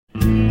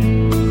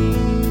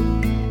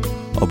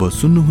अब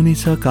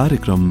सुन्नुहुनेछ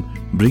कार्यक्रम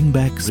bring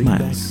back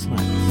smiles.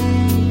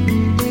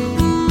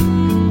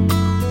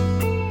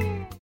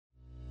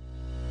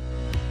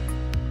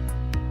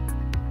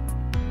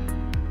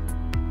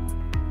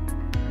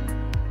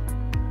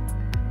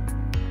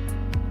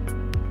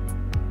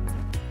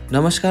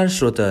 नमस्कार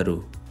श्रोताहरू,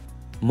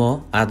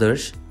 म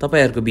आदर्श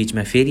तपाईहरुको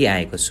बीचमा फेरि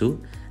आएको छु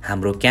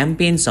हाम्रो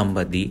क्याम्पेन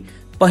सम्बन्धी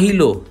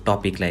पहिलो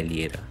टपिकलाई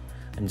लिएर।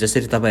 अनि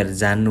जसरी तपाईहरु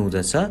जान्नु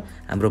हुँदछ,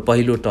 हाम्रो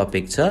पहिलो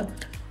टपिक छ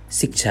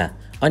शिक्षा।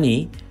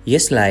 अनि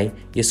यसलाई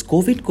यस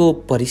कोभिडको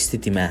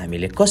परिस्थितिमा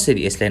हामीले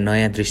कसरी यसलाई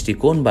नयाँ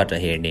दृष्टिकोणबाट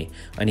हेर्ने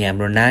अनि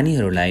हाम्रो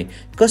नानीहरूलाई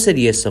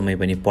कसरी यस समय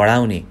पनि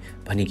पढाउने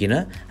भनिकिन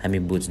हामी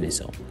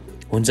बुझ्नेछौँ।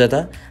 हुन्छ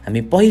त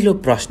हामी पहिलो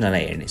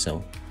प्रश्नलाई हेर्नेछौँ।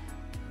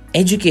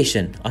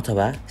 एजुकेसन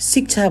अथवा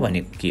शिक्षा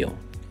भनेको के हो?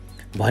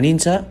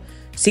 भनिन्छ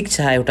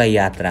शिक्षा एउटा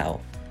यात्रा हो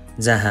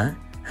जहाँ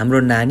हाम्रो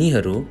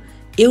नानीहरू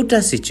एउटा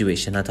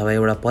सिचुएसन अथवा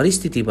एउटा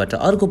परिस्थितिबाट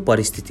अर्को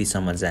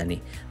परिस्थितिसम्म जाने,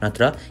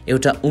 नत्र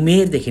एउटा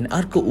उमेरदेखि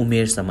अर्को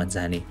उमेरसम्म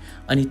जाने।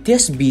 अनि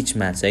त्यस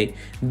बीचमा चाहिँ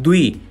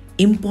दुई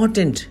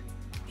इम्पोर्टेन्ट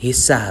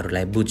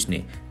हिस्साहरूलाई बुझ्ने,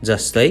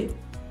 जस्तै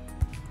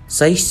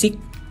शैक्षिक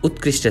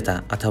उत्कृष्टता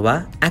अथवा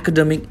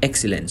एकाडेमिक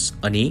एक्सिलेन्स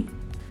अनि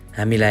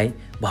हामीलाई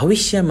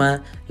भविष्यमा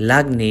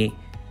लाग्ने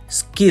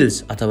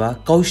स्किल्स अथवा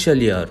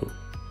कौशल्यहरू,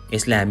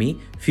 यसलाई हामी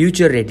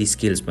फ्युचर रेडी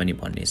स्किल्स पनि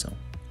भन्नेछौँ।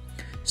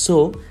 सो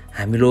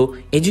हाम्रो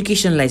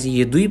एजुकेसनलाई चाहिँ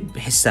यो दुई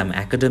हिस्सामा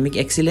एकाडेमिक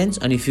एक्सिलेन्स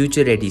अनि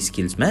फ्युचर रेडी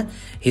स्किल्समा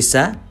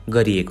हिस्सा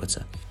गरिएको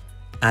छ।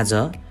 आज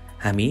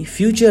हामी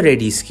फ्युचर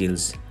रेडी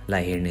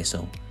स्किल्सलाई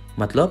हेर्नेछौँ।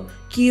 मतलब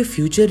के यो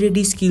फ्युचर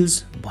रेडी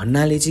स्किल्स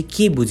भन्नाले चाहिँ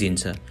के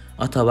बुझिन्छ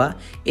अथवा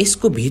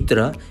यसको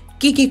भित्र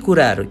के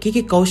कुराहरू,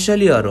 के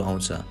कौशल्यहरू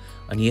आउँछ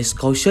अनि यस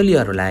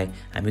कौशल्यहरूलाई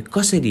हामी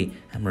कसरी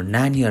हाम्रो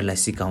नानीहरूलाई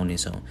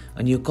सिकाउनेछौँ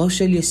अनि यो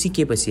कौशल्य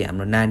सिकेपछि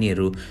हाम्रो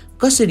नानीहरू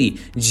कसरी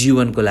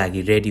जीवनको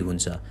लागि रेडी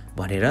हुन्छ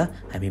भनेर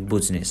हामी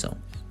बुझ्नेछौँ।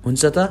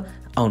 हुन्छ त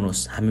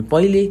आउनुहोस् हामी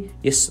पहिले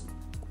यस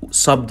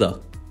शब्द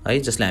है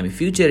जसलाई हामी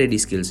फ्युचर रेडी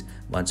स्किल्स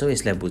भन्छौँ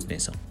यसलाई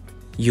बुझ्नेछौँ।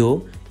 यो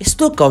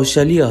यस्तो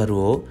कौशल्यहरू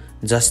हो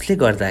जसले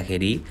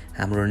गर्दाखेरि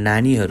हाम्रो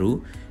नानीहरू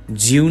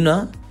जिउन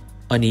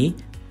अनि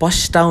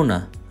पछ्ताउन,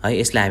 है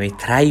यसलाई हामी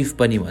थ्राइभ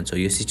पनि भन्छौँ,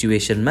 यो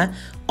सिचुएसनमा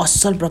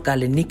असल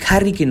प्रकारले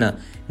निखारिकन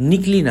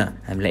निक्लिन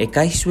हामीलाई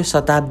 21औं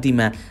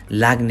शताब्दीमा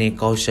लाग्ने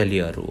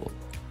कौशल्यहरू हो।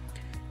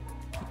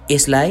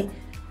 यसलाई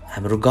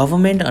हाम्रो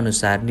गभर्नमेन्ट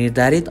अनुसार,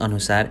 निर्धारित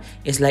अनुसार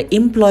यसलाई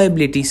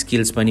इम्प्लोएबिलिटी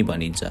स्किल्स पनि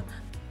भनिन्छ।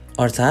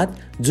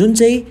 अर्थात् जुन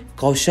चाहिँ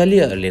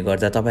कौशल्यहरूले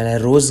गर्दा तपाईँलाई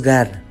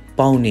रोजगार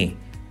पाउने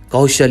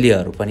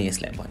कौशल्यहरू पनि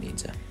यसलाई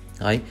भनिन्छ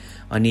है।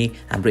 अनि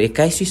हाम्रो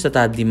 21औं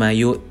शताब्दीमा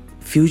यो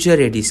फ्युचर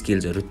रेडी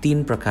स्किल्सहरू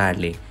 3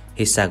 प्रकारले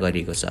हिस्सा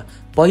गरिएको छ।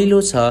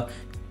 पहिलो छ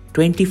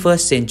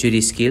 21st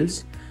सेन्चुरी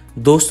स्किल्स,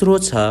 दोस्रो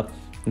छ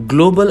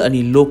ग्लोबल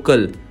अनि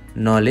लोकल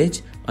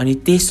नलेज अनि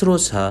तेस्रो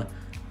छ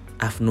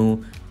आफ्नो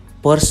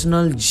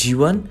पर्सनल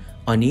जीवन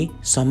अनि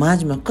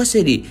समाजमा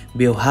कसरी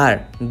व्यवहार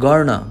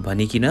गर्न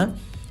भनिकिन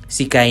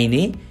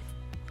सिकाइने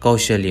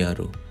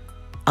कौशल्यहरू।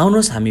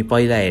 आउनुहोस् हामी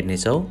पहिला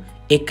हेर्नेछौँ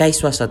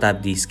 21औं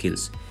शताब्दी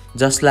स्किल्स,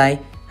 जसलाई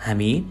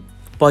हामी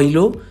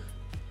पहिलो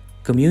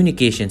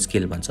कम्युनिकेसन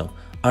स्किल भन्छौँ।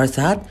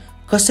 अर्थात्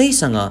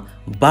कसैसँग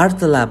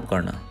वार्तालाप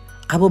गर्न।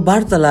 अब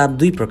वार्तालाप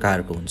 2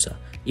 प्रकारको हुन्छ,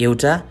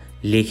 एउटा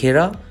लेखेर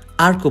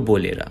अर्को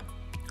बोलेर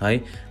है।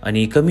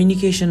 अनि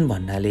कम्युनिकेसन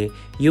भन्नाले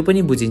यो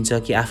पनि बुझिन्छ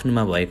कि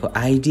आफ्नोमा भएको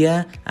आइडिया,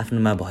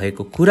 आफ्नोमा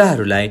भएको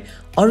कुराहरूलाई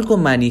अर्को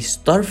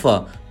मानिसतर्फ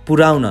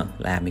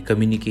पुर्याउनलाई हामी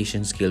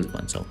कम्युनिकेसन स्किल्स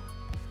भन्छौँ।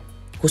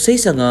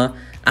 कसैसँग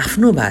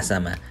आफ्नो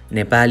भाषामा,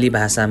 नेपाली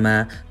भाषामा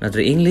नत्र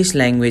इङ्ग्लिस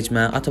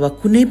ल्याङ्ग्वेजमा अथवा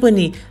कुनै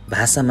पनि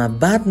भाषामा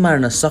बात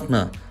मार्न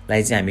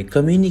सक्नलाई चाहिँ हामी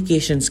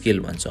कम्युनिकेसन स्किल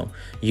भन्छौँ।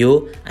 यो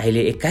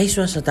अहिले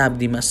 21औं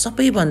शताब्दीमा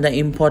सबैभन्दा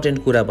इम्पोर्टेन्ट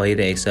कुरा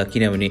भइरहेको छ,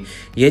 किनभने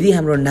यदि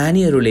हाम्रो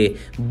नानीहरूले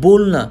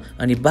बोल्न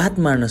अनि बात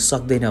मार्न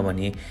सक्दैन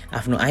भने,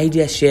 आफ्नो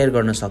आइडिया सेयर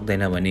गर्न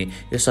सक्दैन भने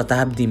यो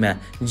शताब्दीमा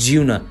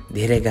जिउन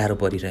धेरै गाह्रो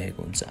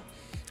परिरहेको हुन्छ।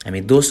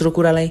 हामी दोस्रो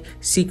कुरालाई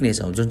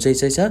सिक्नेछौँ जुन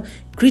चाहिँ छ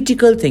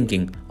क्रिटिकल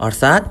थिङ्किङ,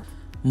 अर्थात्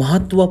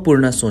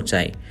महत्त्वपूर्ण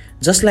सोचाइ,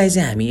 जसलाई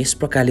चाहिँ हामी यस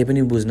प्रकारले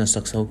पनि बुझ्न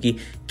सक्छौँ कि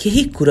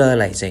केही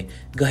कुरालाई चाहिँ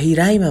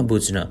गहिराइमा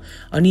बुझ्न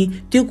अनि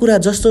त्यो कुरा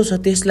जस्तो छ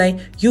त्यसलाई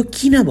यो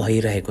किन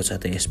भइरहेको छ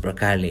त यस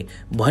प्रकारले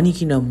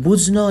भनिकिन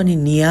बुझ्न अनि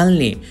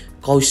निहाल्ने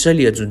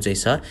कौशल्य जुन चाहिँ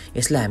छ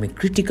यसलाई हामी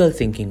क्रिटिकल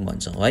थिङ्किङ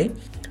भन्छौँ है।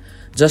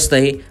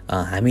 जस्तै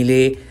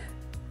हामीले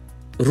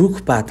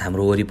रुखपात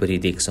हाम्रो वरिपरि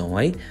देख्छौँ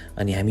है,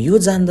 अनि हामी यो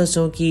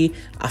जान्दछौँ कि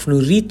आफ्नो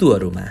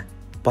ऋतुहरूमा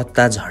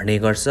पत्ता झर्ने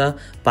गर्छ,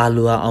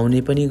 पालुवा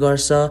आउने पनि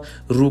गर्छ,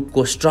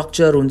 रुखको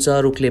स्ट्रक्चर हुन्छ,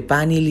 रुखले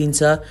पानी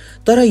लिन्छ।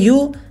 तर यो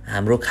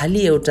हाम्रो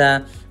खालि एउटा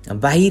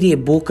बाहिरी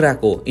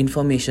बोक्राको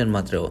इन्फर्मेसन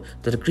मात्र हो।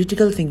 तर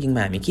क्रिटिकल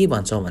थिङ्किङमा हामी के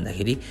भन्छौँ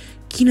भन्दाखेरि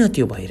किन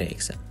त्यो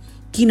भइरहेको छ,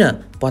 किन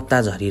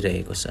पत्ता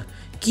झरिरहेको छ,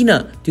 किन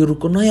त्यो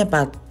रुखको नयाँ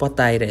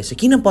पत्ता आइरहेछ,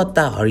 किन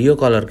पत्ता हरियो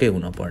कलरकै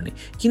हुन पर्ने,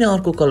 किन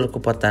अर्को कलरको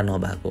पत्ता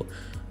नभएको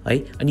है।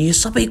 अनि यो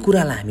सबै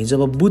कुरालाई हामी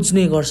जब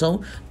बुझ्ने गर्छौँ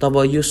तब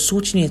यो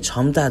सोच्ने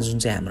क्षमता जुन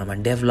चाहिँ हाम्रोमा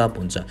डेभलप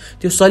हुन्छ,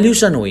 त्यो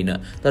सल्युसन होइन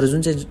तर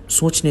जुन चाहिँ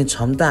सोच्ने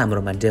क्षमता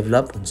हाम्रोमा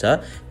डेभलप हुन्छ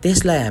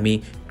त्यसलाई हामी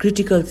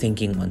क्रिटिकल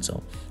थिङ्किङ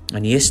भन्छौँ।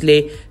 अनि यसले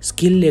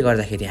स्किलले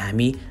गर्दाखेरि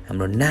हामी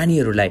हाम्रो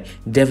नानीहरूलाई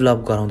डेभलप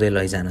गराउँदै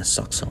लैजान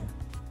सक्छौँ।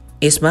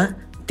 यसमा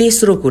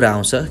तेस्रो कुरा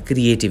आउँछ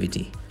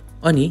क्रिएटिभिटी।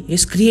 अनि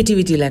यस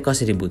क्रिएटिभिटीलाई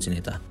कसरी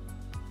बुझ्ने त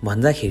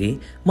भन्दाखेरि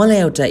मलाई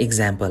एउटा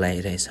इक्जाम्पल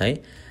आइरहेछ है।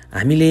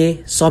 हामीले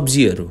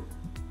सब्जीहरू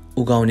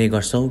उगाउने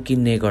गर्छौँ,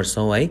 किन्ने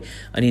गर्छौँ है।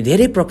 अनि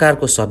धेरै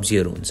प्रकारको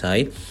सब्जीहरू हुन्छ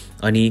है।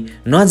 अनि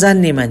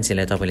नजान्ने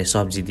मान्छेलाई तपाईँले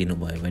सब्जी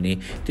दिनुभयो भने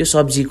त्यो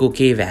सब्जीको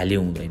केही भ्याल्यु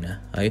हुँदैन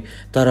है।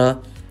 तर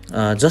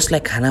जसलाई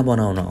खाना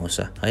बनाउन आउँछ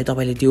है,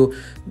 तपाईँले त्यो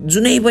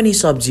जुनै पनि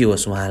सब्जी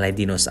होस् उहाँलाई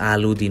दिनुहोस्,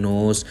 आलु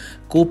दिनुहोस्,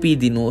 कोपी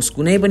दिनुहोस्,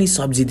 कुनै पनि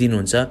सब्जी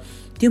दिनुहुन्छ,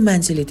 त्यो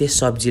मान्छेले त्यस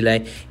सब्जीलाई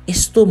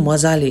यस्तो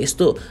मजाले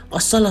यस्तो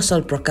असल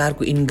असल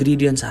प्रकारको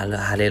इन्ग्रिडियन्ट्स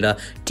हालेर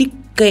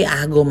ठिक्कै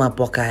आगोमा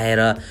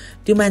पकाएर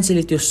त्यो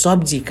मान्छेले त्यो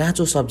सब्जी,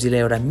 काँचो सब्जीलाई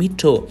एउटा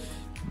मिठो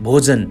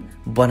भोजन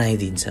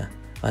बनाइदिन्छ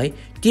है।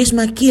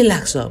 त्यसमा के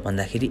लाग्छ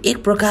भन्दाखेरि एक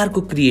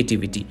प्रकारको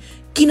क्रिएटिभिटी।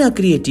 किन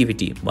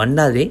क्रिएटिभिटी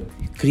भन्नाले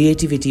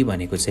क्रिएटिभिटी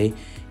भनेको चाहिँ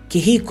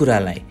केही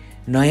कुरालाई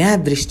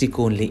नयाँ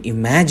दृष्टिकोणले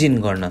इमेजिन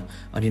गर्न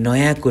अनि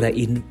नयाँ कुरा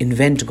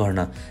इन्भेन्ट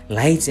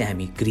गर्नलाई चाहिँ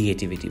हामी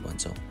क्रिएटिभिटी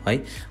भन्छौँ है।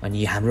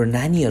 अनि हाम्रो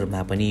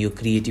नानीहरूमा पनि यो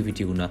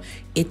क्रिएटिभिटी हुन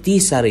यति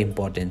साह्रो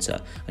इम्पोर्टेन्ट छ।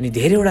 अनि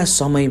धेरैवटा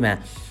समयमा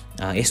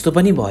यस्तो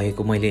पनि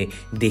भएको मैले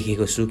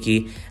देखेको छु कि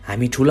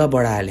हामी ठुला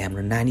बडाहरूले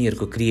हाम्रो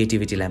नानीहरूको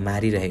क्रिएटिभिटीलाई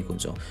मारिरहेको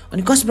हुन्छौँ।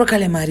 अनि कस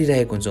प्रकारले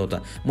मारिरहेको हुन्छौँ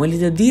त, मैले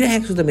त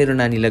दिइरहेको छु त मेरो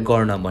नानीलाई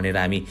गर्न भनेर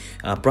हामी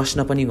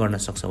प्रश्न पनि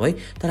गर्न सक्छौँ है।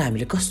 तर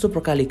हामीले कस्तो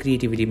प्रकारले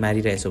क्रिएटिभिटी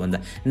मारिरहेछौँ भन्दा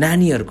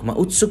नानीहरूकोमा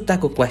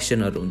उत्सुकताको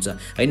क्वेसनहरू हुन्छ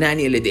है।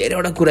 नानीहरूले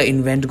धेरैवटा कुरा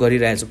इन्भेन्ट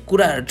गरिरहेछ,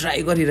 कुराहरू ट्राई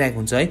गरिरहेको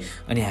हुन्छ है।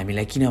 अनि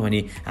हामीलाई किनभने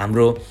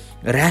हाम्रो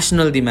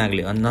ऱ्यासनल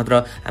दिमागले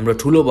नत्र हाम्रो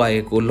ठुलो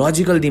भएको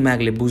लजिकल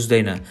दिमागले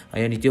बुझ्दैन है।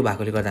 अनि त्यो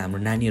भएकोले गर्दा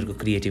हाम्रो नानीहरूको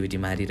क्रिएटिभिटी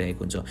मारिरहेको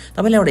हुन्छ।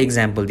 तपाईँलाई एउटा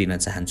इक्जाम्पल दिन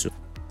चाहन्छु।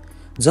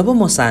 जब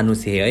म सानो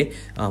थिएँ है,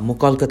 म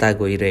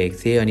कलकत्ता गइरहेको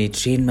थिएँ। अनि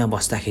ट्रेनमा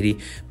बस्दाखेरि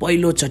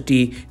पहिलोचोटि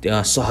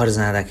सहर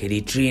जाँदाखेरि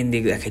ट्रेन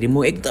देख्दाखेरि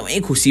म एकदमै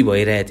खुसी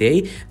भइरहेको थिएँ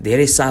है।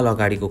 धेरै साल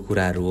अगाडिको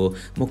कुराहरू हो,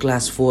 म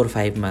क्लास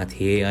 4-5मा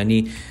थिएँ। अनि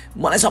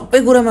मलाई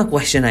सबै कुरामा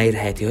क्वेसन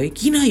आइरहेको थियो है,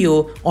 किन यो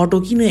अटो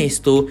किन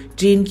यस्तो,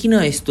 ट्रेन किन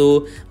यस्तो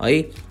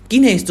है,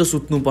 किन यस्तो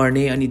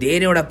सुत्नुपर्ने, अनि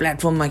धेरैवटा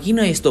प्लेटफर्ममा किन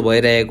यस्तो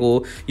भइरहेको,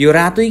 यो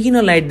रातै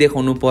किन लाइट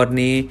देखाउनु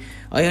पर्ने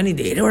है। अनि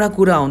धेरैवटा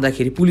कुरा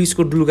आउँदाखेरि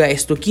पुलिसको डुल्गा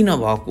यस्तो किन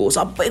भएको,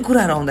 सबै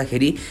कुराहरू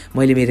आउँदाखेरि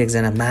मैले मेरो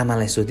एकजना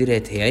मामालाई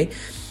सोधिरहेको थिएँ है,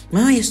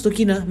 मामा यस्तो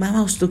किन, मामा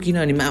उस्तो किन।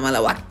 अनि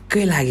मामालाई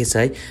वाक्कै लागेछ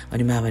है।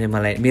 अनि मामाले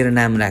मलाई मेरो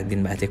नाम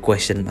राखिदिनु भएको थियो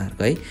क्वेसन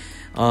मार्क है।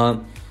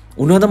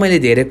 हुन त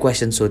मैले धेरै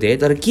क्वेसन सोधेँ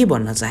तर के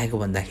भन्न चाहेको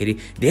भन्दाखेरि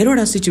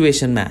धेरैवटा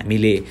सिचुएसनमा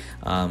हामीले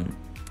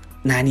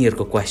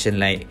नानीहरूको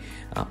क्वेसनलाई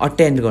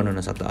अटेन्ड गर्न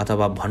नसक्दा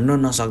अथवा भन्न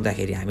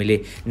नसक्दाखेरि हामीले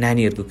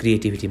नानीहरूको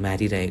क्रिएटिभिटी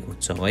मारिरहेको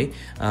हुन्छौँ है।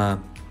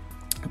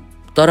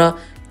 तर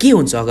के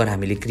हुन्छ अगर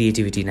हामीले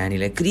क्रिएटिभिटी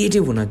नानीलाई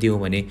क्रिएटिभ हुन दियौँ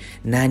भने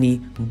नानी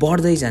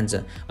बढ्दै जान्छ।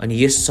 अनि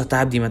यस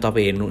शताब्दीमा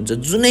तपाईँ हेर्नुहुन्छ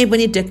जुनै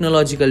पनि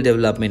टेक्नोलोजिकल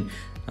डेभलपमेन्ट,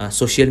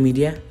 सोसियल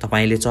मिडिया,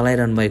 तपाईँले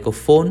चलाइरहनु भएको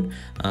फोन,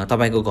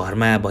 तपाईँको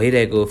घरमा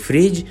भइरहेको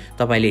फ्रिज,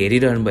 तपाईँले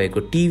हेरिरहनु भएको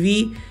टिभी,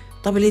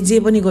 तपाईँले जे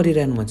पनि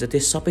गरिरहनु भन्छ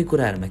त्यो सबै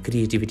कुराहरूमा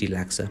क्रिएटिभिटी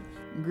लाग्छ।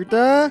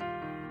 गीता,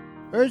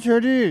 ए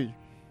छोरी,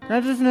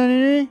 कहाँ छस्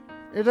नानी?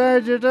 यता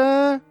आइज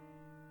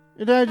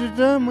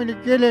त, मैले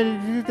के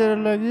ल्याइदिएको छु तेरो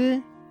लागि?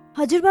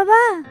 हजुर बाबा,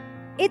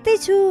 यतै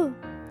छु।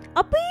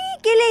 अपै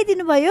के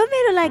ल्याइदिनु भयो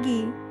मेरो लागि?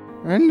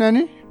 होइन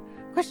नानी,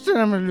 कस्तो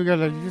राम्रो लुगा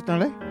ल्याइदिएको छु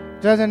तँलाई।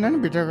 जा नानी,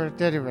 भित्र गएर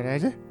तयारी भएर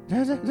आइज।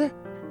 जा।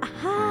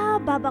 आहा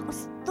बाबा,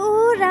 कस्तो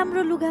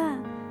राम्रो लुगा।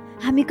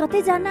 हामी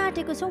कतै जान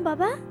आँटेको छौँ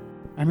बाबा?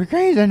 हामी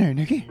कहीँ जाने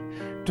होइन कि,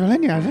 तँलाई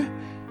नि आज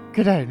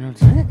केटा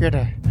हेर्नुहुन्छ क्या,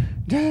 केटा।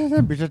 जा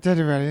भित्र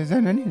तयारी भएर जा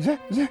नानी, जा।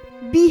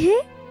 बिहे?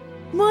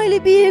 म अहिले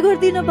बिहे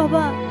गर्दिनँ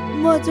बाबा।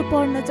 म चाहिँ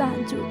पढ्न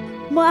चाहन्छु।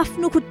 म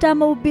आफ्नो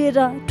खुट्टामा उभिएर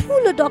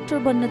ठुलो डक्टर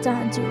बन्न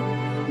चाहन्छु।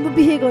 म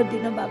बिहे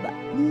गर्दिनँ बाबा,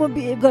 म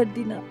बिहे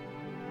गर्दिनँ।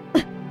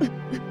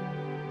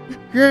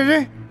 के अरे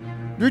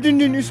 2-3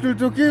 दिन स्कुल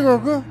त के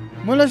गएको?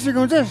 मलाई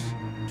सिकाउँछस्?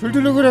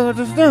 ठुल्ठुलो कुरा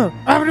गर्छस् त?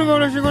 आफ्नो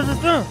बाउलाई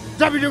सिकाउँछस् त?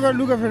 चाबी गएर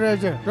लुगा फेरि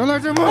आइज। तँलाई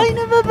चाहिँ म होइन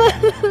बाबा,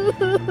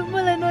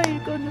 मलाई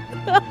नहिर्काउनु।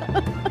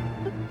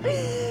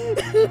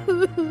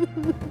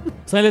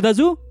 शैले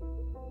दाजु,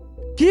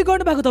 के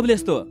गर्नु भएको तपाईँले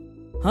यस्तो?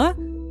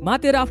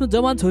 मातेर आफ्नो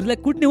जवान छोरीलाई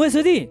कुट्ने हो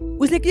यसरी?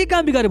 उसले के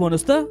काम बिगारे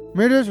भन्नुहोस् त?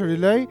 मेरो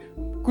छोरीलाई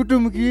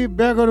कुटुम कि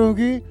बिहा गरौँ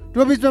कि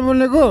त्यो बिचमा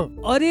बोल्नेको?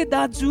 अरे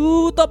दाजु,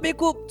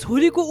 तपाईँको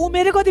छोरीको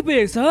उमेरै कति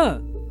पुगेको छ?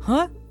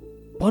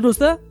 भन्नुहोस्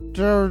त।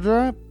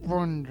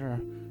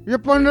 14-15, यो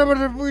 15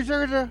 वर्ष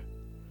पुगिसकेको छ।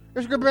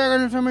 यसको बिहा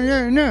गर्ने समय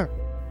होइन।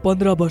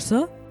 15 वर्ष?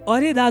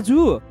 अरे दाजु,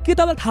 के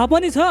तपाईँलाई थाहा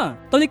पनि छ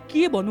तपाईँले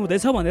के भन्नु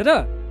हुँदैछ भनेर?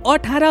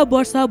 18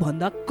 वर्ष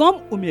भन्दा कम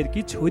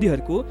उमेरकी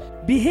छोरीहरूको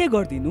बिहे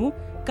गरिदिनु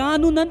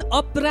कानुनन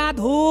अपराध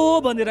हो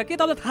भनेर के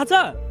तपाईँलाई थाहा छ?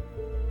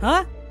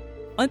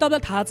 अनि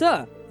तपाईँलाई थाहा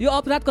छ यो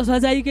अपराधको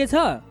सजाय के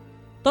छ?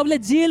 तपाईँले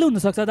जेल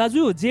हुनसक्छ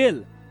दाजु, जेल।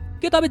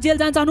 के तपाईँ जेल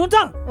जान चाहनुहुन्छ?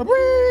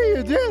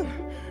 जेल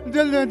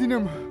जेल जाँदिनँ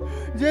म,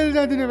 जेल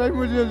जाँदिनँ भाइ,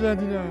 म जेल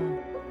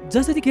जाँदिनँ।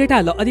 जसरी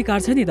केटाहरूलाई अधिकार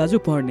छ नि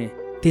दाजु पढ्ने,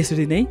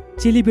 त्यसरी नै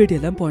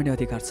चेलीबेटीहरूलाई पनि पढ्ने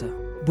अधिकार छ।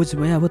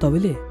 बुझ्नुभयो अब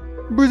तपाईँले?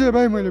 बुझेँ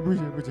भाइ, मैले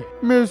बुझेँ।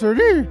 मेरो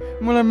छोरी,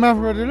 मलाई माफ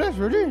गरिदिनु ल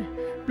छोरी,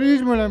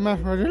 प्लिज मलाई माफ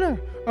गरिदिनु।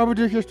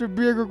 अबदेखि यस्तो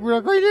बिहेको कुरा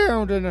कहिले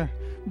आउँदैन,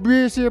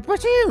 बिहे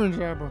पछि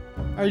हुन्छ। अब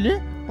अहिले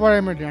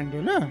पढाइमा ध्यान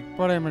दियो ल,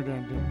 पढाइमा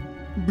ध्यान दियो।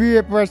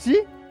 बिहे पछि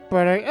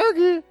पढाइ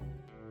अघि।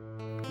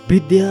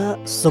 विद्या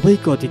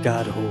सबैको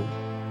अधिकार हो,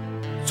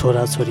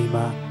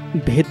 छोराछोरीमा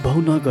भेदभाव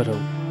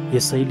नगरौँ।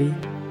 यसैले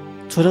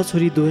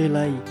छोराछोरी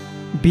दुवैलाई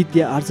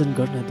विद्या आर्जन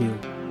गर्न दियो,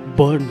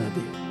 बढ्न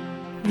दियो।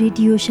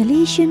 रेडियो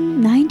सलेसन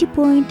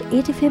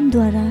 90.8 FM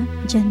द्वारा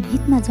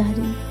जनहितमा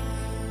जारी।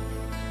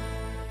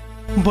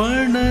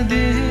 बढ्न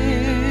दे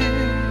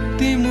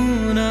ती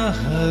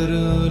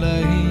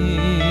मुनाहरूलाई,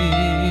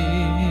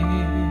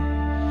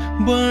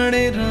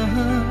 बढेर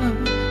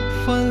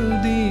फल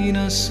दिन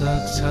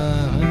सक्छ।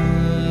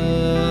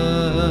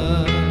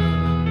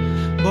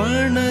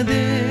 बढ्न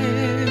दे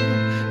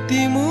ती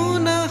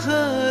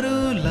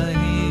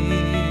मुनाहरूलाई,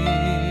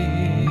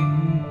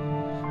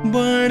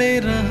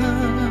 बढेर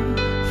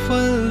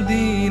फल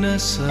दिन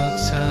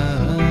सक्छ।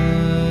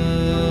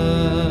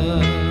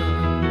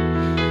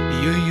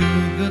 यो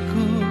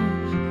युगको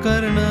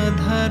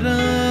कर्णधार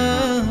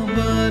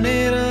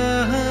बनेर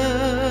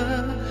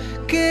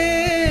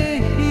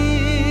केही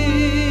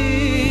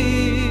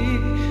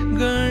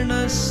गर्न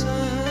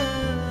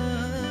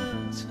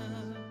सक्छ।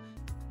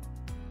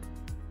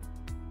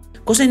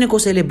 कसै न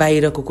कसैले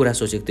बाहिरको कुरा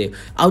सोचेको थियो,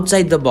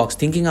 outside the box,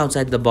 thinking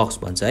outside the box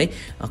भन्छ है।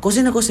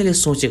 कसै न कसैले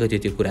सोचेको थियो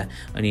त्यो कुरा।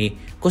 अनि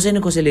कसै न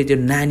कसैले त्यो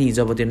नानी,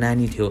 जब त्यो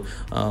नानी थियो,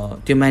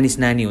 त्यो मानिस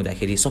नानी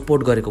हुँदाखेरि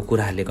सपोर्ट गरेको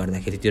कुराहरूले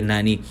गर्दाखेरि त्यो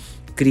नानी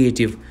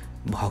क्रिएटिभ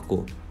भएको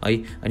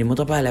है। अनि म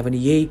तपाईँहरूलाई पनि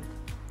यही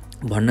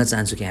भन्न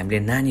चाहन्छु कि हामीले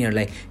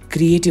नानीहरूलाई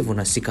क्रिएटिभ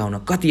हुन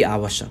सिकाउन कति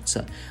आवश्यक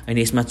छ।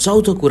 अनि यसमा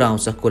चौथो कुरा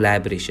आउँछ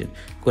कोल्याबोरेसन।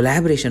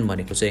 कोल्याबोरेसन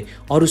भनेको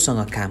चाहिँ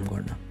अरूसँग काम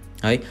गर्न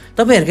है।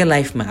 तपाईँहरूकै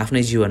लाइफमा,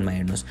 आफ्नै जीवनमा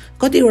हेर्नुहोस्,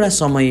 कतिवटा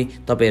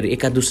समय तपाईँहरू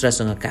एका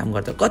दुस्रासँग काम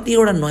गर्दा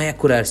कतिवटा नयाँ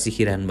कुराहरू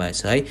सिकिरहनु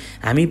भएछ है।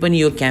 हामी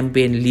पनि यो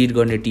क्याम्पेन लिड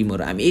गर्ने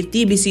टिमहरू, हामी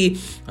यति बेसी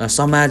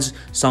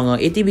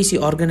समाजसँग, यति बेसी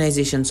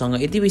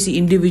अर्गनाइजेसनसँग, यति बेसी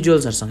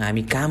इन्डिभिजुअल्सहरूसँग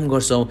हामी काम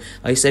गर्छौँ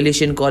है।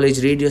 सलेसन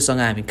कलेज रेडियोसँग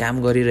हामी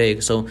काम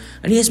गरिरहेको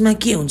छौँ। अनि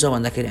यसमा के हुन्छ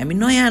भन्दाखेरि हामी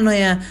नयाँ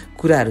नयाँ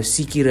कुराहरू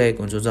सिकिरहेको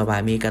हुन्छौँ जब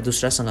हामी एका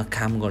दुस्रासँग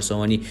काम गर्छौँ।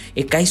 अनि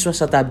 21औं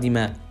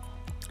शताब्दीमा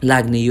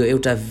लाग्ने यो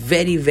एउटा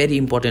भेरी भेरी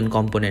इम्पोर्टेन्ट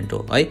कम्पोनेन्ट हो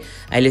है।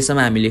 अहिलेसम्म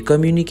हामीले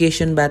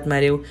कम्युनिकेसन बात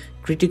माऱ्यौँ,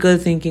 क्रिटिकल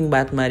थिङ्किङ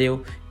बात माऱ्यौँ,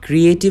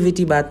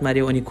 क्रिएटिभिटी बात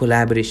माऱ्यौँ, अनि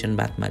कोल्याबोरेसन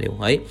बात माऱ्यौँ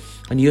है।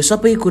 अनि यो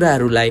सबै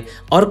कुराहरूलाई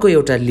अर्को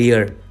एउटा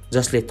लेयर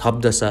जसले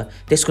थप्दछ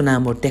त्यसको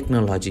नाम हो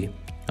टेक्नोलोजी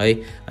है।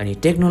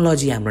 अनि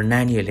टेक्नोलोजी हाम्रो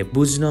नानीहरूले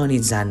बुझ्न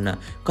अनि जान्न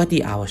कति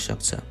आवश्यक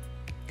छ।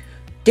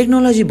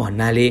 टेक्नोलोजी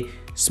भन्नाले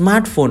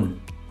स्मार्टफोन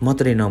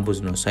मात्रै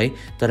नबुझ्नुहोस् है,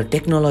 तर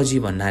टेक्नोलोजी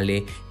भन्नाले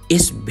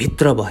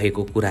यसभित्र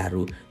भएको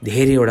कुराहरू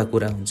धेरैवटा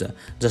कुरा हुन्छ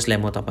जसलाई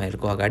म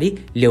तपाईँहरूको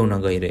अगाडि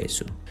ल्याउन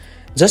गइरहेछु।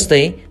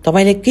 जस्तै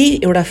तपाईँले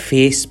केही एउटा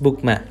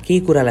फेसबुकमा केही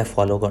कुरालाई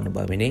फलो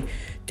गर्नुभयो भने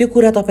त्यो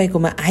कुरा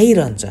तपाईँकोमा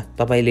आइरहन्छ।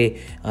 तपाईँले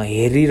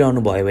हेरिरहनु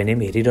भयो भने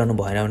पनि, हेरिरहनु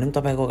भएन भने पनि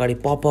तपाईँको अगाडि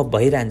पपअप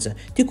भइरहन्छ।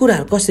 त्यो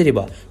कुराहरू कसरी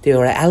भयो? त्यो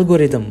एउटा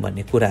एल्गोरिदम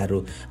भन्ने कुराहरू,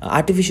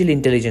 आर्टिफिसियल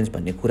इन्टेलिजेन्स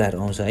भन्ने कुराहरू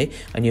आउँछ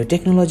है। अनि यो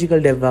टेक्नोलोजिकल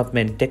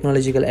डेभलपमेन्ट,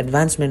 टेक्नोलोजिकल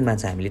एडभान्समेन्टमा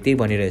चाहिँ हामीले त्यही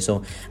भनिरहेछौँ।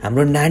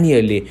 हाम्रो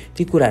नानीहरूले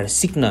ती कुराहरू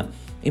सिक्न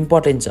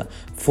इम्पोर्टेन्ट छ।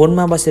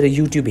 फोनमा बसेर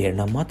युट्युब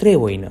हेर्न मात्रै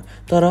होइन,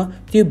 तर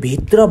त्यो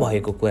भित्र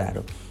भएको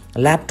कुराहरू।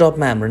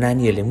 ल्यापटपमा हाम्रो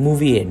नानीहरूले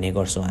मुभी हेर्ने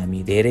गर्छौँ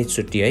हामी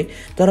धेरैचोटि है,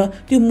 तर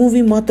त्यो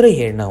मुभी मात्रै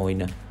हेर्न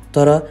होइन,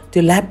 तर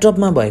त्यो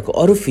ल्यापटपमा भएको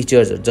अरू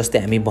फिचर्सहरू,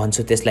 जस्तै हामी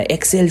भन्छौँ त्यसलाई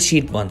एक्सेल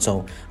सिट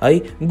भन्छौँ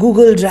है,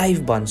 गुगल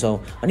ड्राइभ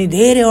भन्छौँ, अनि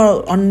धेरै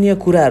अन्य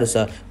कुराहरू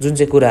छ जुन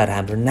चाहिँ कुराहरू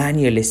हाम्रो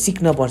नानीहरूले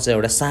सिक्नपर्छ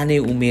एउटा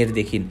सानै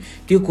उमेरदेखि।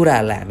 त्यो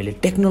कुराहरूलाई हामीले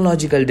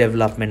टेक्नोलोजिकल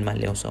डेभलपमेन्टमा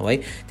ल्याउँछौँ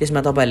है। त्यसमा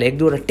तपाईँहरूलाई एक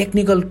दुईवटा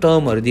टेक्निकल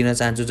टर्महरू दिन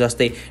चाहन्छु,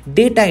 जस्तै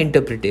डेटा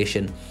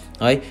इन्टरप्रिटेसन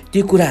है।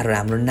 त्यो कुराहरू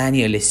हाम्रो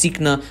नानीहरूले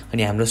सिक्न,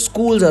 अनि हाम्रो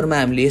स्कुल्सहरूमा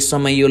हामीले यस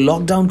समय यो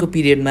लकडाउनको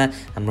पिरियडमा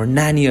हाम्रो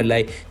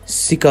नानीहरूलाई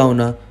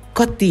सिकाउन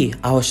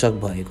कति आवश्यक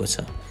भएको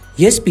छ।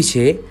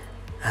 यसपछि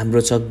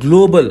हाम्रो छ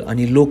ग्लोबल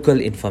अनि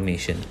लोकल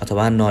इन्फर्मेसन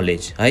अथवा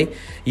नलेज है।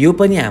 यो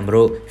पनि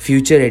हाम्रो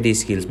फ्युचर रेडी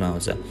स्किल्समा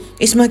आउँछ।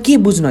 यसमा के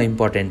बुझ्न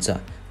इम्पोर्टेन्ट छ?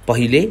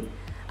 पहिले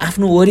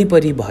आफ्नो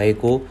वरिपरि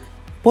भएको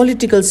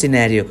पोलिटिकल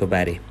सिनेरियोको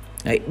बारे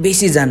है,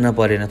 बेसी जान्न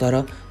परेन,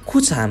 तर को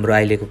छ हाम्रो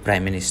अहिलेको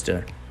प्राइम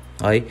मिनिस्टर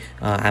है,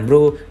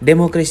 हाम्रो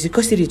डेमोक्रेसी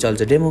कसरी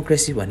चल्छ,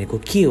 डेमोक्रेसी भनेको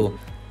के हो,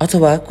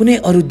 अथवा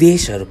कुनै अरू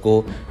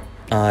देशहरूको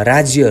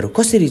राज्यहरू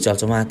कसरी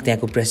चल्छ, उहाँ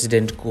त्यहाँको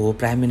प्रेसिडेन्टको हो,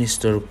 प्राइम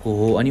मिनिस्टरको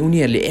हो, अनि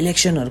उनीहरूले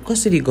इलेक्सनहरू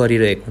कसरी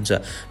गरिरहेको हुन्छ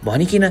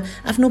भनिकन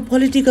आफ्नो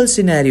पोलिटिकल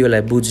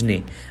सिनेरियोलाई बुझ्ने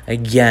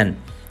ज्ञान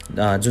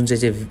जुन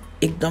चाहिँ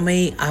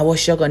एकदमै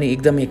आवश्यक अनि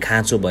एकदमै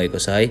खाँचो भएको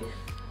छ है।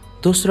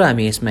 दोस्रो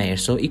हामी यसमा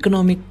हेर्छौँ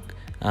इकोनोमिक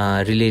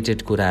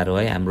रिलेटेड कुराहरू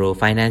है, हाम्रो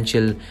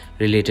फाइनेन्सियल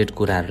रिलेटेड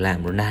कुराहरूलाई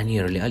हाम्रो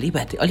नानीहरूले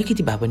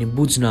अलिकति भए पनि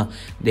बुझ्न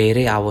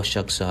धेरै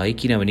आवश्यक छ है,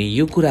 किनभने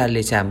यो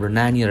कुराहरूले चाहिँ हाम्रो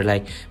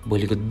नानीहरूलाई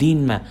भोलिको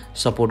दिनमा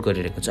सपोर्ट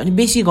गरिरहेको छ। अनि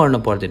बेसी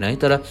गर्न पर्दैन है,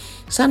 तर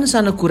सानो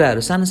सानो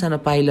कुराहरू, सानो सानो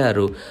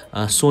पाइलाहरू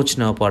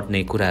सोच्न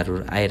पर्ने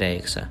कुराहरू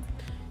आइरहेको छ।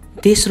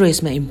 तेस्रो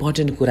यसमा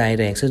इम्पोर्टेन्ट कुरा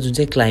आइरहेको छ जुन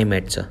चाहिँ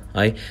क्लाइमेट छ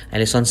है।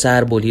 अहिले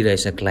संसार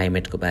बोलिरहेछ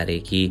क्लाइमेटको बारे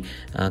कि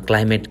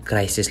क्लाइमेट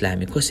क्राइसिसलाई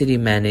हामी कसरी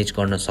म्यानेज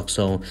गर्न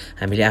सक्छौँ,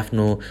 हामीले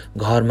आफ्नो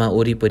घरमा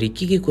वरिपरि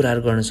के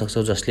कुराहरू गर्न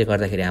सक्छौँ जसले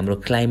गर्दाखेरि हाम्रो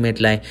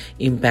क्लाइमेटलाई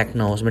इम्प्याक्ट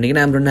नहोस् भनिकन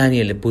हाम्रो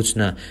नानीहरूले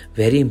बुझ्न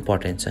भेरी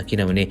इम्पोर्टेन्ट छ,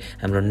 किनभने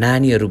हाम्रो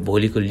नानीहरू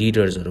भोलिको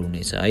लिडर्सहरू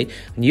हुनेछ है।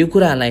 यो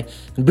कुरालाई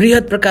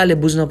बृहत प्रकारले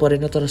बुझ्न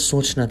परेन, तर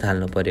सोच्न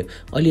थाल्नु पर्यो,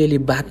 अलिअलि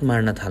बात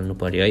मार्न थाल्नु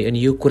पर्यो है। अनि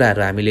यो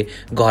कुराहरू हामीले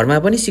घरमा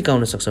पनि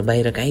सिकाउन सक्छौँ,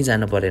 बाहिर कहीँ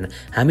जानु परेन,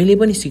 हामीले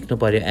पनि सिक्नु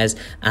पर्यो एज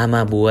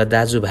आमा बुवा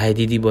दाजुभाइ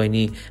दिदी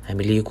बहिनी।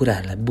 हामीले यो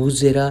कुराहरूलाई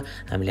बुझेर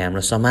हामीले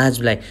हाम्रो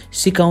समाजलाई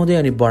सिकाउँदै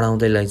अनि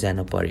बढाउँदै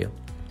लैजानु पर्यो।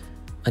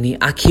 अनि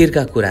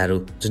आखिरका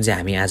कुराहरू जुन चाहिँ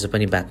हामी आज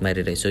पनि बात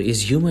मारिरहेछौँ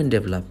इज ह्युमन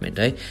डेभलपमेन्ट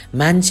है।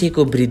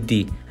 मान्छेको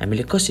वृद्धि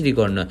हामीले कसरी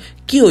गर्न,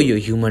 के हो यो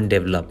ह्युमन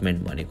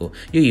डेभलपमेन्ट भनेको?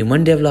 यो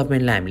ह्युमन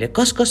डेभलपमेन्टलाई हामीले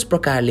कस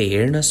प्रकारले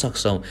हेर्न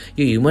सक्छौँ,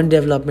 यो ह्युमन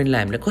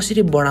डेभलपमेन्टलाई हामीले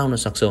कसरी बढाउन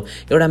सक्छौँ?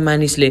 एउटा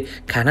मानिसले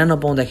खाना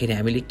नपाउँदाखेरि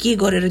हामीले के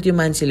गरेर त्यो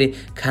मान्छेले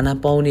खाना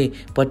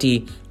पाउनेपट्टि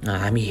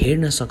हामी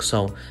हेर्न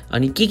सक्छौँ।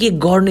 अनि के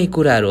गर्ने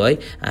कुराहरू है,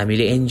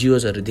 हामीले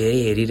एनजिओजहरू धेरै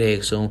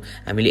हेरिरहेको छौँ,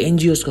 हामीले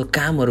एनजिओजको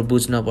कामहरू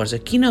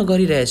बुझ्नपर्छ, किन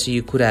गरिरहेछ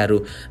यो कुराहरू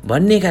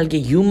भन्ने खालके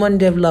ह्युमन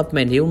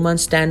डेभलपमेन्ट, ह्युमन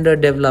स्ट्यान्डर्ड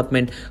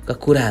डेभलपमेन्टका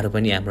कुराहरू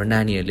पनि हाम्रो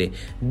नानीहरूले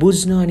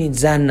बुझ्न अनि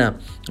जान्न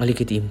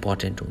अलिकति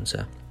इम्पोर्टेन्ट हुन्छ।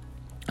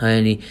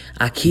 अनि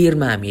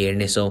आखिरमा हामी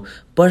हेर्नेछौँ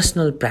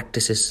पर्सनल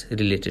प्र्याक्टिसेस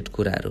रिलेटेड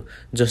कुराहरू,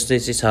 जस्तै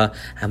चाहिँ छ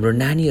हाम्रो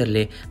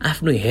नानीहरूले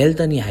आफ्नो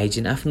हेल्थ अनि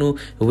हाइजिन, आफ्नो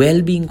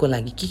वेलबिङको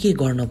लागि के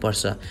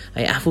गर्नुपर्छ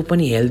है, आफू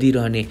पनि हेल्दी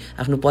रहने,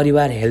 आफ्नो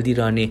परिवार हेल्दी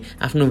रहने,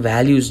 आफ्नो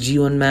भ्याल्युज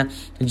जीवनमा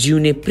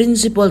जिउने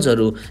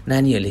प्रिन्सिपल्सहरू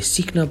नानीहरूले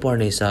सिक्न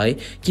पर्नेछ है।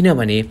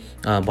 किनभने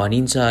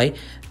भनिन्छ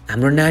है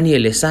हाम्रो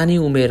नानीहरूले सानै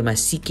उमेरमा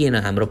सिकेन,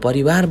 हाम्रो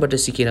परिवारबाट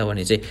सिकेन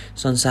भने चाहिँ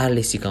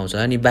संसारले सिकाउँछ।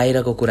 अनि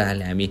बाहिरको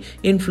कुराहरूले हामी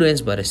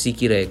इन्फ्लुएन्स भएर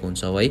सिकिरहेको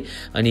हुन्छौँ है।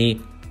 अनि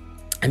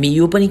हामी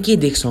यो पनि के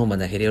देख्छौँ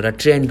भन्दाखेरि, एउटा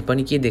ट्रेन्ड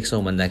पनि के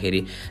देख्छौँ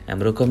भन्दाखेरि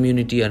हाम्रो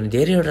कम्युनिटी अनि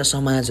धेरैवटा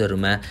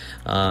समाजहरूमा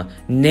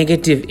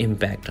नेगेटिभ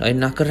इम्प्याक्ट है,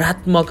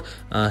 नकारात्मक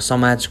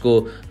समाजको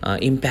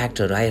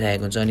इम्प्याक्टहरू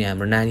आइरहेको हुन्छ। अनि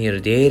हाम्रो नानीहरू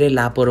धेरै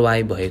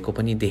लापरवाही भएको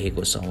पनि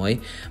देखेको छौँ है।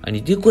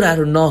 अनि त्यो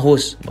कुराहरू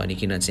नहोस्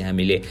भनिकन चाहिँ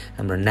हामीले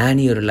हाम्रो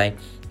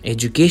नानीहरूलाई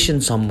एजुकेसन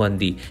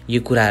सम्बन्धी यो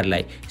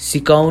कुराहरूलाई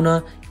सिकाउन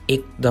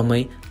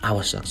एकदमै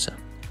आवश्यक छ।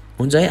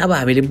 हुन्छ है, अब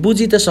हामीले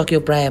बुझि त सक्यो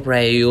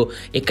प्राय यो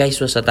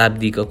 21औं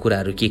शताब्दीको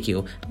कुराहरू के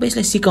हो। अब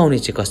यसलाई सिकाउने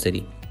चाहिँ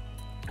कसरी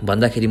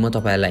भन्दाखेरि म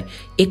तपाईँहरूलाई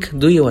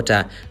 1-2वटा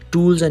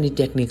टुल्स अनि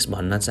टेक्निक्स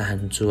भन्न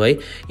चाहन्छु है।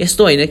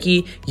 यस्तो होइन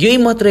कि यही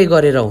मात्रै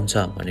गरेर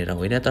हुन्छ भनेर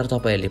होइन, तर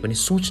तपाईँहरूले पनि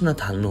सोच्न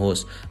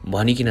थाल्नुहोस्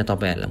भनिकन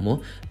तपाईँहरूलाई म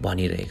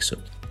भनिरहेको छु।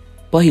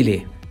 पहिले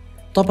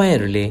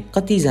तपाईँहरूले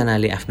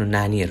कतिजनाले आफ्नो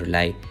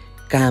नानीहरूलाई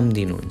काम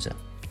दिनुहुन्छ?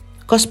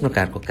 कस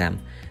प्रकारको काम?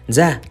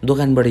 जा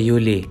दोकानबाट यो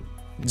ले,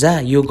 जा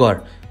यो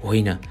गर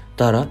होइन,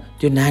 तर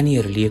त्यो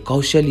नानीहरूले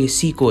कौशल्य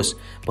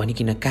सिकोस्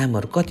भनिकन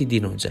कामहरू कति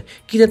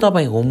दिनुहुन्छ? कि त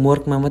तपाईँ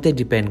होमवर्कमा मात्रै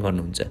डिपेन्ड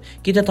गर्नुहुन्छ,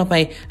 कि त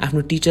तपाईँ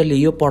आफ्नो टिचरले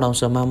यो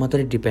पढाउँछमा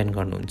मात्रै डिपेन्ड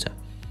गर्नुहुन्छ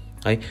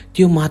है।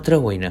 त्यो मात्र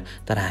होइन,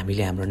 तर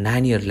हामीले हाम्रो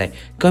नानीहरूलाई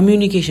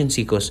कम्युनिकेसन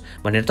सिकोस्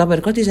भनेर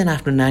तपाईँहरू कतिजना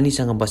आफ्नो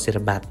नानीसँग बसेर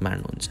बात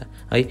मार्नुहुन्छ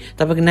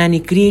है। तपाईँको नानी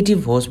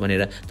क्रिएटिभ होस्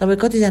भनेर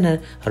तपाईँ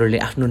कतिजनाहरूले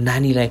आफ्नो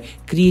नानीलाई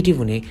क्रिएटिभ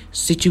हुने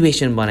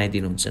सिचुएसन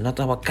बनाइदिनुहुन्छ,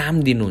 नत्र अब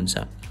काम दिनुहुन्छ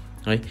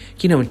है।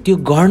 किनभने त्यो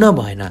गर्न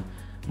भएन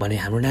भने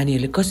हाम्रो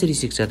नानीहरूले कसरी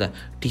सिक्छ त?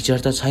 टिचर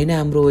त छैन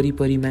हाम्रो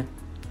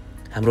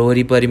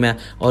वरिपरिमा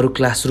अरू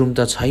क्लासरुम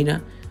त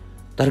छैन,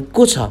 तर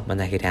को छ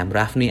भन्दाखेरि हाम्रो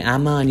आफ्नै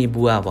आमा अनि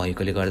बुवा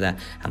भएकोले गर्दा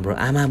हाम्रो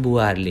आमा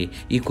बुवाहरूले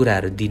यी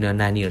कुराहरू दिन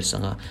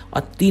नानीहरूसँग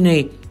अति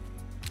नै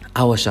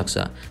आवश्यक छ।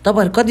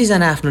 तपाईँहरू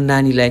कतिजना आफ्नो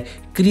नानीलाई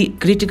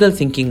क्रिटिकल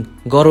थिङ्किङ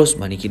गरोस्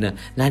भनिकन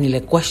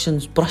नानीलाई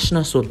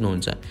प्रश्न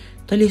सोध्नुहुन्छ?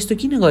 तैँले यस्तो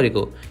किन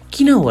गरेको,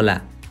 किन होला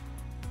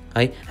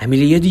है?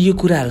 हामीले यदि यो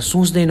कुराहरू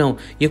सोच्दैनौँ,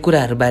 यो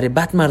कुराहरूबारे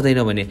बात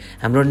मार्दैनौँ भने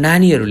हाम्रो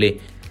नानीहरूले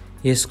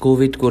यस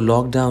कोभिडको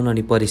लकडाउन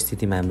अनि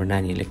परिस्थितिमा हाम्रो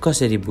नानीहरूले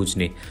कसरी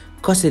बुझ्ने,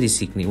 कसरी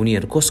सिक्ने,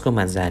 उनीहरू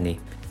कसकोमा जाने?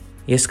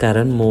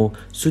 यसकारण म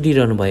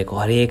सुनिरहनु भएको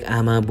हरेक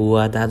आमा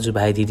बुवा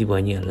दाजुभाइ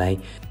दिदीबहिनीहरूलाई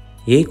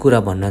यही कुरा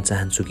भन्न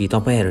चाहन्छु कि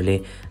तपाईँहरूले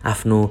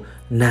आफ्नो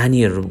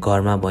नानीहरू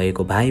घरमा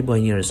भएको भाइ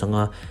बहिनीहरूसँग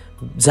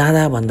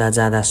ज्यादाभन्दा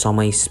ज्यादा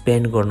समय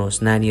स्पेन्ड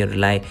गर्नुहोस्।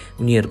 नानीहरूलाई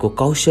उनीहरूको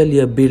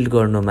कौशल्य बिल्ड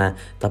गर्नुमा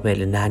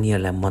तपाईँहरूले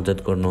नानीहरूलाई मद्दत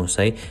गर्नुहोस्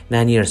है।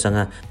 नानीहरूसँग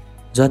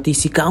जति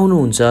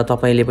सिकाउनुहुन्छ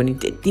तपाईँले पनि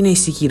त्यति नै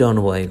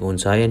सिकिरहनु भएको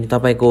हुन्छ है। अनि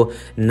तपाईँको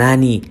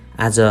नानी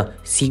आज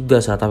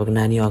सिक्दछ, तपाईँको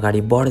नानी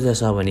अगाडि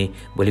बढ्दछ भने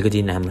भोलिको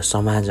दिन हाम्रो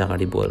समाज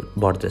अगाडि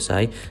बढ्दछ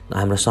है।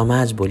 हाम्रो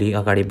समाज भोलि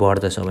अगाडि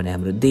बढ्दछ भने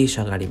हाम्रो देश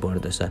अगाडि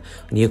बढ्दछ।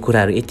 अनि यो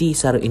कुराहरू यति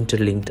साह्रो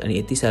इन्टरलिङ्क्ड अनि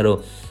यति साह्रो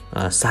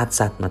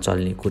साथसाथमा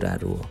चल्ने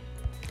कुराहरू हो।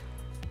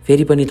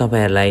 फेरि पनि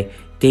तपाईँहरूलाई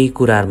त्यही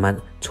कुराहरूमा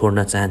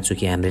छोड्न चाहन्छु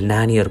कि हामीले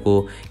नानीहरूको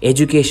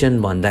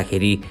एजुकेसन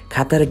भन्दाखेरि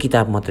खाता र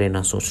किताब मात्रै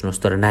नसोच्नुहोस्,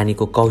 तर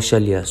नानीको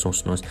कौशल्य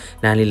सोच्नुहोस्,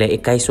 नानीलाई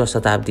 21औं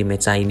शताब्दीमा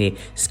चाहिने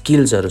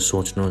स्किल्सहरू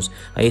सोच्नुहोस्।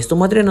 यस्तो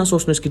मात्रै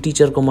नसोच्नुहोस् कि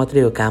टिचरको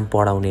मात्रै हो काम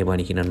पढाउने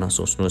भनिकन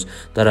नसोच्नुहोस्,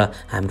 तर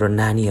हाम्रो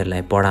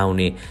नानीहरूलाई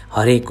पढाउने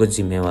हरेकको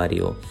जिम्मेवारी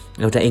हो।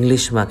 एउटा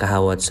इङ्ग्लिसमा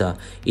कहावत छ,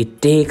 it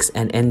takes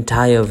an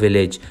entire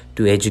village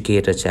to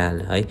educate a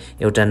child, है।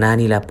 एउटा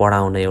नानीलाई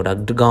पढाउन एउटा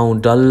गाउँ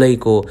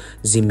डल्लैको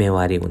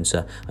जिम्मेवारी हुन्छ।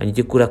 अनि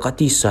त्यो कुरा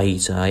कति सही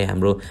छ, है।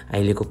 हाम्रो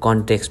अहिलेको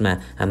कन्टेक्स्टमा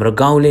हाम्रो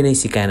गाउँले नै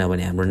सिकाएन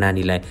भने हाम्रो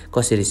नानीलाई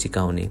कसरी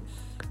सिकाउने,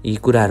 यी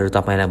कुराहरू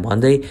तपाईँलाई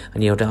भन्दै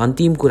अनि एउटा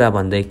अन्तिम कुरा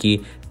भन्दै कि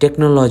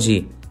टेक्नोलोजी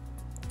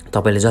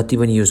तपाईँले जति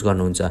पनि युज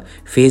गर्नुहुन्छ,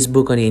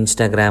 फेसबुक अनि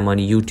इन्स्टाग्राम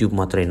अनि युट्युब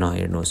मात्रै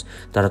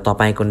नहेर्नुहोस्, तर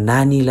तपाईँको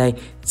नानीलाई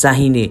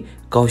चाहिने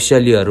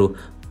कौशल्यहरू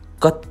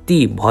कति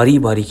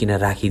भरिभरिकन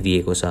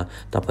राखिदिएको छ।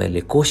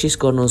 तपाईँहरूले कोसिस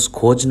गर्नुहोस्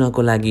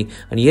खोज्नको लागि।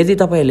 अनि यदि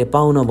तपाईँहरूले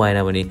पाउन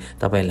भएन भने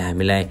तपाईँहरूले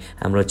हामीलाई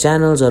हाम्रो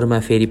च्यानल्सहरूमा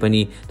फेरि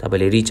पनि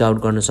तपाईँले रिच आउट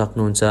गर्न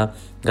सक्नुहुन्छ।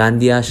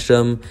 गान्धी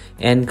आश्रम,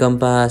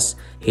 एनकम्पास,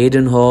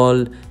 हेडन हल,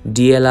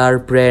 डिएलआर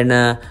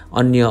प्रेरणा,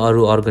 अन्य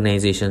अरू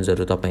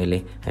अर्गनाइजेसन्सहरू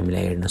तपाईँहरूले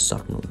हामीलाई हेर्न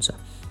सक्नुहुन्छ।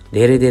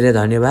 धेरै धेरै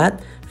धन्यवाद।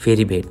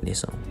 फेरि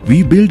भेट्नेछौँ।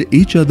 We build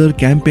each other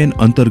campaign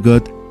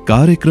अन्तर्गत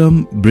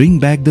कार्यक्रम bring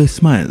back the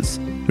smiles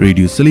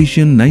radio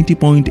solution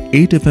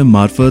 90.8 FM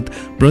मार्फत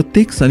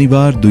प्रत्येक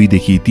शनिबार 2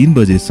 देखि 3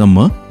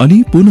 बजेसम्म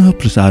अनि पुनः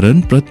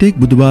प्रसारण प्रत्येक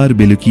बुधबार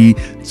बेलुकी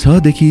 6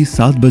 देखि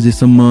 7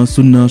 बजेसम्म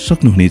सुन्न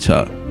सक्नुहुनेछ।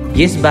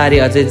 यसबारे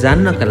अझै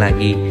जान्नका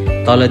लागि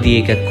तल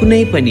दिएका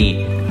कुनै पनि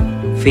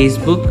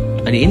फेसबुक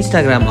अनि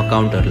इन्स्टाग्राम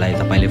अकाउन्टहरूलाई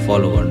तपाईँले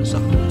फलो गर्न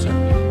सक्नुहुन्छ,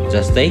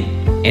 जस्तै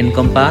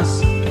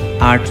एनकम्पास,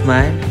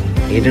 आर्ट्समाइल,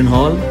 हेडन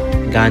हल,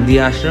 गान्धी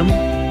आश्रम,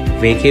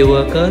 वेके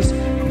वर्कर्स,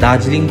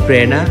 दार्जिलिङ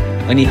प्रेरणा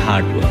अनि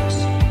हार्डवर्क्स।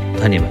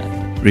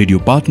 धन्यवाद। Radio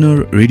partner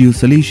radio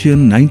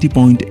solution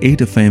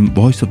 90.8 FM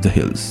voice of the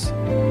hills.